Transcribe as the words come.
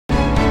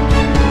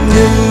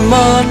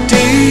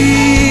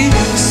Mati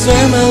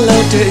swim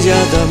out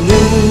ya the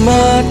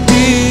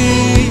mati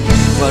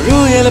waru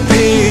yel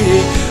pi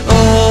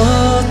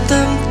oh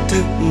tam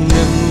tuk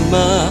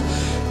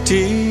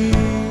mati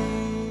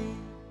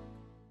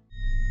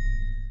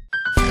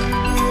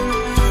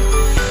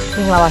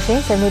မင်္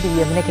ဂလာပါရှင်ဆယ်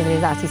မျိုးတီရဲ့မနေ့ကနေ့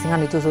စာအစီအစဉ်က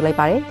နေကြိုဆိုလိုက်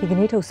ပါတယ်ဒီက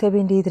နေ့ထုတ်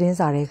7 day သတ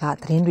င်းစာတွေ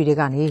ကသတင်း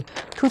တွေကနေ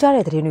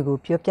ထူးခြားတဲ့သတင်းတွေ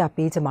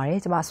ကိုပြောပြပေးကြပါ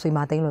မယ်ကျွန်မဆွေ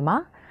မာသိ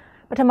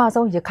န်းလွင်ပါပထမ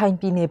ဆုံးရခိုင်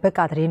ပြည်နယ်ဘက်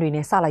ကသတင်း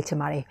တွေနဲ့စလိုက်ချင်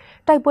ပါ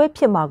တယ်တိုက်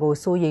ပွဲဖြစ်မှာ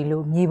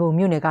ကိုစိုးရိမ်လို့မြေ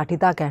ပုံမြို့နယ်ကဒေ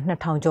သခံ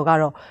2000ကျော်က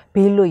တော့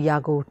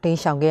ဘေးလွတ်ရာကိုတင်း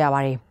ရှောင်ခဲ့ရပါ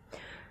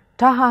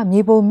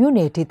တယ်ဒါဟာမြေပုံမြို့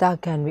နယ်ဒေသ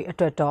ခံတွေအ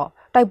တွက်တော့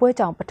တိုက်ပွဲ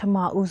ကြောင့်ပထမ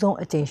ဦးဆုံး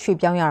အကြိမ်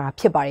ရွှေ့ပြောင်း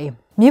ရတာဖြစ်ပါတယ်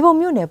မြေပုံ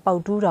မြို့နယ်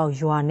ပေါက်တူး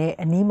တောင်ရွာ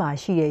နဲ့အနီးမှာ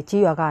ရှိတဲ့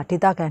ကြေးရွာကဒေ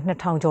သခံ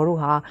2000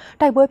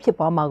ကျော်တို့ဟာတိုက်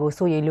ပွဲဖြစ်ပွားမှာ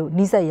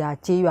ကိုစိုးရိမ်လို့နှိ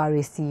စက်ရာကြေးရွာ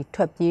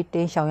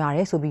တွေစီထွက်ပြေးတင်းရှောင်ရ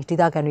တယ်ဆိုပြီးဒေ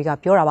သခံတွေ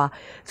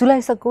ကပြောတာပါဇူလို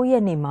င်19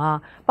ရက်နေ့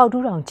မှာပေါက်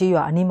တူးတောင်ကြေး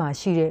ရွာအနီးမှာ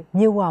ရှိတဲ့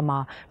မြို့ဝ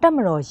မှာတပ်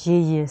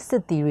မတော်ရေရင်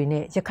စစ်တီတွေ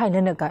နဲ့ရခိုင်လ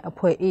က်နက်ကိုင်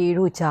အဖွဲ့ AA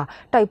တို့ကြား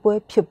တိုက်ပွဲ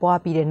ဖြစ်ပွား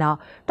ပြီးတဲ့နောက်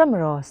တပ်မ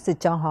တော်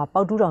စစ်ကြောင်းဟာ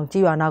ပေါက်တူး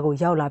တောင်ကြေးရွာနာ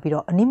ကိုရောက်လာပြီး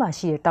တော့အနီး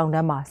မှာရှိတဲ့တောင်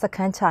တန်းမှာစ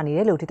ခန်းချနေ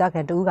တယ်လို့ဒေသ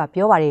ခံတဦးက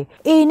ပြောပါတယ်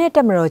AA နဲ့တ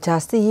ပ်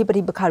မတော်ကြားစစ်ရေးပ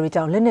ဋိပက္ခ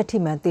တွေကြောင့်လက်နက်ထိ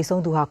မှန်တေ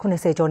ဆုံးသူဟာ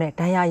80ကျော်နဲ့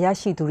ဒဏ်ရာရ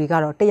ရှိသူတွေ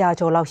ကတော့100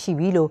ကျော်လောက်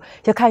ရှိပြီလို့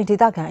ရခိုင်ဒေ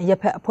သခံအ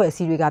ရက်ဖက်အဖွဲ့အ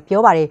စည်းတွေက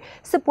ပြောပါ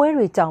တယ်စစ်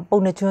ပွဲတွေကြောင့်ပုံ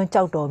နှကျွန်း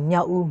ကြောက်တော်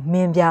မြောက်ဦး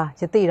မင်းပြား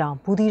ရသေတောင်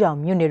ဘူးသီး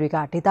တောင်မြို့နယ်တွေ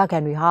ကဒေသခံ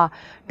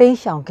တွေဟာတိမ်း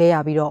ရှောင်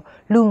ခဲ့ရပြီးတော့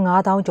လူ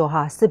9000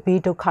ကျော်ဟာစစ်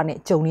ဘေးဒုက္ခ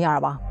နဲ့ကြုံနေရတာ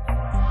ပါ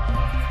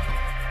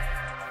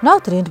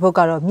နောက်သတင်း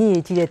တစ်ပုဒ်ကတော့မြည်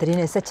ရည်ကြီးတဲ့သတ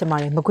င်းနဲ့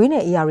ဆက်ချင်ပါတယ်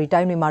မကွေးနဲ့ AR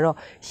တိုင်းတွေမှာတော့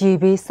ရေ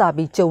ဘေးစ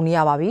ပြီးကြုံနေ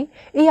ရပါပြီ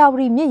AR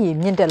မြည်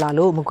ရည်မြင့်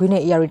တက်လာလို့မကွေး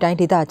နဲ့ AR တိုင်း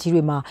ဒေ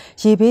သကြီးတွေ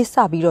မှာရေဘေး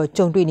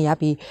စပြီးတော့ကြုံတွေ့နေရ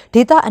ပြီး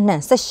ဒေသအနှံ့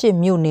18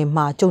မြို့နယ်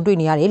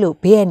မှာကြုံတွေ့နေရတယ်လို့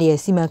BND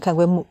ရဲ့စီမံခ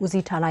န့်ခွဲ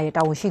မှုဦးစီးဌာနရဲ့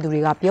တာဝန်ရှိသူ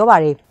တွေကပြောပါ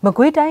တယ်မ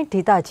ကွေးတိုင်း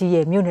ဒေ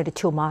သကြီးရဲ့မြို့နယ်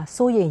တချို့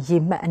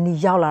မှာစိုးရိမ်ရေမှတ်အ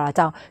နီးရောက်လာတာ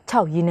ကြောင့်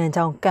6ရေနံ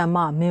ချော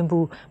င်းကံမမင်း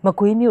ဘူးမ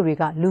ကွေး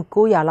မြို့တွေကလူ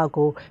900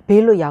လောက်ကို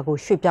ဘေးလွတ်ရာကို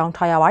ရွှေ့ပြောင်း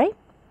ထားရပါ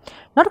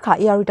တယ်နောက်တစ်ခါ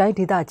AR တိုင်း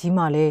ဒေ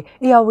သကြီးမှာလည်း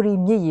AR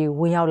မြစ်ရေ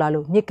ဝင်ရောက်လာ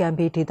လို့မြစ်ကမ်း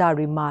ဘေးဒေသ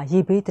တွေမှာရေ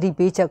ဘေးသတိ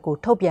ပေးချက်ကို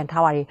ထုတ်ပြန်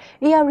ထားပါတယ်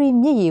AR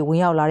မြစ်ရေ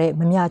ဝင်ရောက်လာ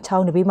တဲ့မမြချော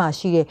င်းတဘေးမှာ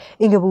ရှိတဲ့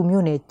အင်္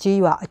ဂပူမြို့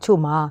နယ်ကြေးရွာအချို့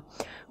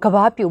မှာက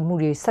ဘာပြို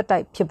မှုတွေဆက်တို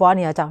က်ဖြစ်ပွား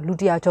နေရကြောင်းလူ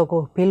100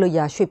ကျော်ကို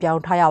ဘေးလွတ်ရာရွှေ့ပြော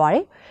င်းထားရပါတ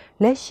ယ်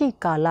လက်ရှိ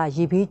ကာ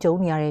လရေဘေးကြုံ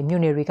နေရတဲ့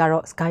မြို့နယ်တွေက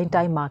တော့စကို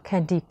င်းတိုင်းမှာ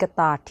ခန္တီက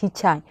တာထီ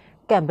ချိုင်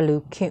ကန့်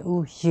ဘလူခင်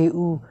ဦးရေ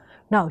ဦး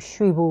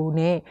နောက်ရွှေဘို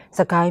နဲ့စ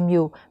ကိုင်း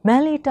မြို့မန္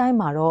တလေးတိုင်း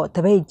မှာတော့တ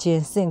ပိတ်ကျ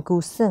င်းစင်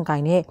ကူးစင့်ကို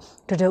င်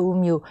နဲ့တ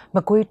တဦးမြို့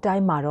မကွေးတို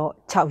င်းမှာတော့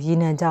6ရေ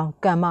နံချော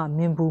င်းကံမ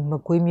မင်းဘူးမ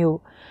ကွေး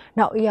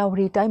မြို့နောက်အေရဝ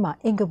တီတိုင်း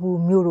မှာအင်္ဂပူ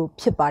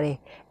မြို့တို့ဖြစ်ပါတယ်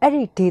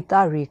အဲ့ဒီဒေသ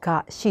တွေက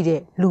ရှိတဲ့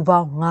လူ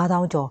ပေါင်း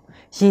9000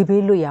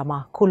ကျော်ရေဘေးလွတ်ရာ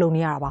မှာခို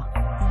လုံနေရတာ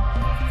ပါ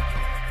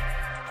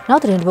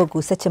နောက်သတင်း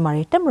တစ်ပုဒ်ကိုဆက်ချင်ပါတ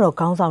ယ်တက်မတော်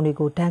ခေါင်းဆောင်တွေ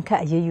ကိုဒဏ်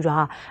ခတ်အ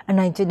ရေးယူတာဟာအ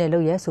နိုင်ကျင့်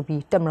တဲ့လုပ်ရဲဆိုပြီး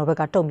တက်မတော်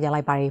ဘက်ကတုံ့ပြန်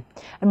လိုက်ပါတယ်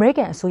အမေရိက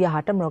န်အစိုးရ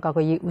ဟာတက်မတော်ကာကွ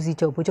ယ်ရေးဦးစီး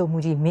ချုပ်ဗိုလ်ချုပ်မှု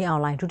ကြီးမင်း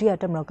အောင်လှိုင်ဒုတိယ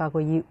တက်မတော်ကာကွ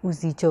ယ်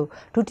ရေးဦးစီး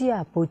ချုပ်ဒုတိယ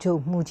ဗိုလ်ချုပ်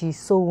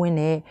မှုကြီးစိုးဝ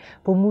င်းနဲ့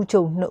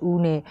ဗိုလ်မှူးချုပ်2ဦး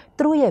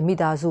နဲ့သူတို့ရဲ့မိ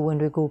သားစုဝင်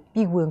တွေကိုပြ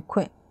ည်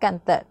ဝင်ခွင့်ကန့်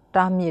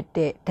သက်တားမြစ်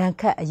တဲ့ဒဏ်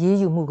ခတ်အ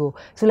ရေးယူမှု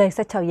ကိုဇူလိုင်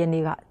16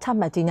ရက်နေ့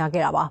ကချမှတ်ကြေညာ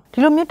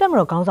ခဲ့တာပါဒီလိုမျိုးတက်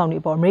မတော်ခေါင်းဆောင်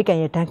တွေအပေါ်အမေရိကန်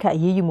ရဲ့ဒဏ်ခတ်အ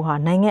ရေးယူမှုဟာ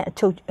နိုင်ငံအ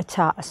ချုပ်အ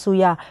ခြာအစိုး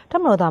ရတ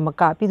က်မတော်သား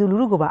မကပြည်သူလူ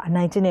ထုကိုပါအ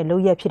နိုင်ကျင့်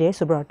တဲ့လုပ်ရက်ဖြစ်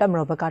တယ်ဆိုပြီးတော့တက်မ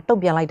တော်ဘက်ကတုံ့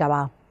ပြန်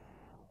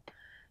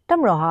လိုက်တာပါတ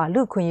က်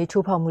မတော်ဟာလူခွင့်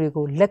ရေးချိုးဖောက်မှု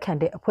တွေကို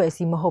လက်ခံတဲ့အဖွဲ့အ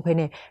စည်း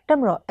မဟုတ်ဘဲနဲ့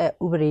တက်မတော်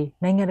ဥပဒေ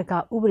နိုင်ငံတကာ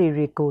ဥပဒေ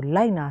တွေကို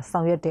လိုက်နာဆော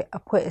င်ရွက်တဲ့အ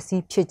ဖွဲ့အစ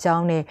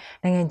ည်းဖြစ်ကြောင်း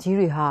နဲ့နိုင်ငံကြီး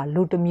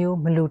တွေဟာလူတစ်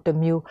မျိုးမလူ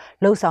တစ်မျိုး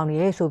လှုပ်ဆောင်နေ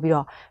ရဲ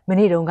ဆိုပြီးတော့မ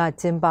နေ့တုန်း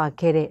ကကျင်း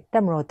ပခဲ့တဲ့တ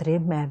က်မတော်သ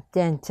တင်းမှန်ပြ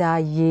န်ကြား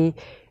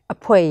ရေးအ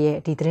ဖွဲ့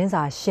ရဲ့ဒီသတင်း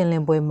စာရှင်းလ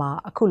င်းပွဲ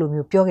မှာအခု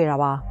လိုမျိုးပြော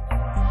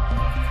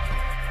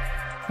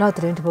ခဲ့တာပါနောက်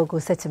သတင်းတစ်ပုဒ်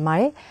ကိုဆက်ချင်ပါ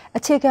တယ်အ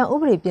ခြေခံဥ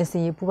ပဒေပြင်ဆ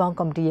င်ရေးပူးပေါင်း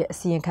ကော်မတီရဲ့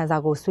အစီရင်ခံစာ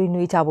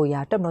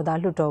ကိုဆွေးနွေးကြဖို့ရာတက်မတော်သား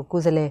လွှတ်တော်ကို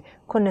ယ်စားလှယ်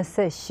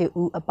88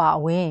ဦး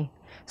အပါအ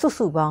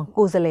ဝင်စုစုပေါ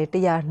င်းကိုယ်စားလှယ်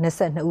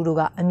122ဦးတို့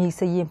ကအ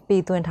မည်စာရ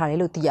င်းပေးသွင်းထား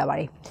တယ်လို့သိရပါ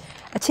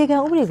တယ်အ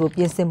ခြေခံဥပဒေကို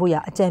ပြင်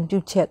ဆင်ဖို့ရာအကြံပြု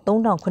ချက်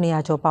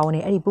3900ကျော်ပါဝင်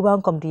တဲ့အဲ့ဒီပူးပေါ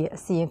င်းကော်မတီရဲ့အ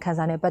စီ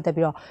ရင်ခံစာနဲ့ပတ်သက်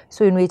ပြီးတော့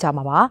ဆွေးနွေးကြ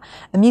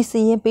မှာပါအ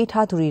မည်စာရင်းပေး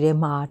ထားသူတွေထဲ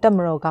မှာတက်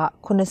မတော်က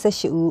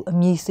88ဦး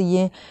အမည်စာ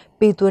ရင်း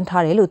ပေးသွင်း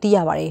ထားတယ်လို့သိ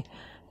ရပါတယ်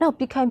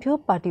နောက်ပြည်ခိုင်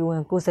ဖြိုးပါတီဝ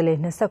င်ကိုယ်စားလှယ်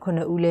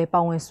29ဦးလည်းပါ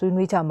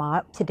ဝင်ဆွေးနွေးကြမှာ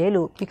ဖြစ်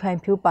တယ်လို့ပြည်ခိုင်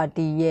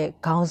ဖြိုးပါတီရဲ့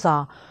ခေါင်း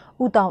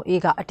ဆောင်ဦးတောင်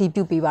အေးကအတည်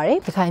ပြုပေးပါ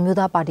တယ်ပြည်ခိုင်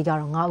မျိုးသားပါတီ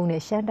ကတော့9ဦး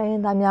နဲ့ရှမ်းတိုင်း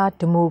ရင်း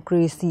သားများဒီမို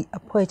ကရေစီအ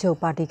ဖွဲ့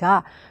ချုပ်ပါတီက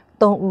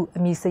3ဦး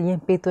အမည်စာရင်း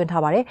ပေးသွင်း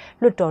ထားပါတယ်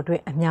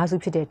လွှတ်တော်တွင်အများစု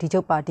ဖြစ်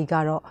တဲ့ဒီချုပ်ပါတီ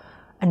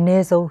ကတော့အ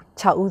နည်းဆုံး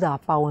6ဦးသာ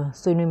ပါ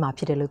ဝင်ဆွေးနွေးမှာ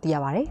ဖြစ်တယ်လို့သိရ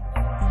ပါ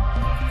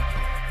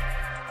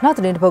တယ်နောက်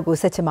သတင်းတစ်ပုဒ်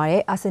ကိုဆက်ချင်ပါ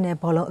တယ်အာဆင်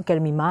နယ်ဘောလုံးအကယ်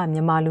ဒမီမှာမြ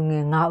န်မာလူ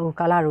ငယ်9ဦး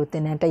ကာလာရိုတ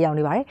င်တန်းတက်ရောက်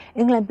နေပါတယ်အ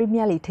င်္ဂလန်ပရီးမီး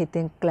ယားလိထိပ်သ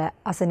င်းက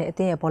လပ်အာဆင်နယ်အ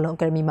သင်းရဲ့ဘောလုံး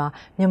အကယ်ဒမီမှာ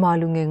မြန်မာ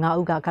လူငယ်9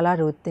ဦး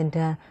ကကာလာရိုတင်တ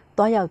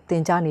န်းသွားရောက်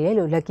တင်ကြားနေတယ်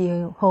လို့ Lucky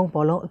Home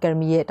ဘောလုံးအကယ်ဒ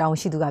မီရဲ့တာဝန်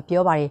ရှိသူက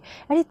ပြောပါ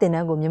တယ်အဲ့ဒီတင်တ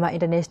န်းကိုမြန်မာ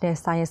International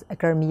Science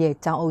Academy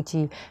ရဲ့ကျောင်းအုပ်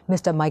ကြီး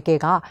Mr. Michael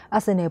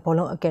ကအာဆင်နယ်ဘော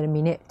လုံးအကယ်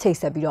ဒမီနဲ့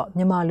ချိတ်ဆက်ပြီးတော့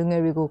မြန်မာလူ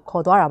ငယ်တွေ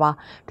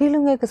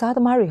ကိုခေါ်သွားတာပါဒီလူငယ်ကစား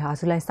သမား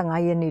တွေဟာဇူလိုင်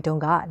15ရက်နေ့တု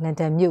န်းက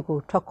လန်ဒန်မြို့ကို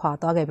ထွက်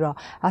ခွာသွားခဲ့ပြီးတော့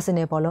အာဆင်န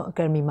ယ်ဘောလုံးအ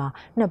ကယ်ဒမီမှာ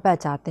2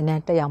ပတ်ကြာတင်တ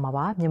န်းတက်ရောက်မှာ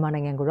ပါမြန်မာ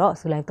နိုင်ငံကိုတော့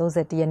ဇူလိုင်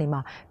31ရက်နေ့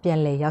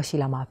မှာပြန်လည်ရောက်ရှိ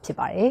လာ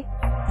မှာဖြစ်ပါတယ်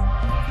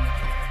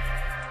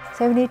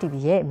 7day TV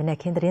ရဲ့မနက်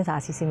ခင်းသတင်းစာ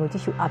အစီအစဉ်ကိုကြ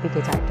ည့်ရှုအားပေးကြ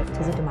တဲ့အတွက်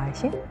ကျေးဇူးတင်ပါတယ်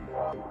ရှင်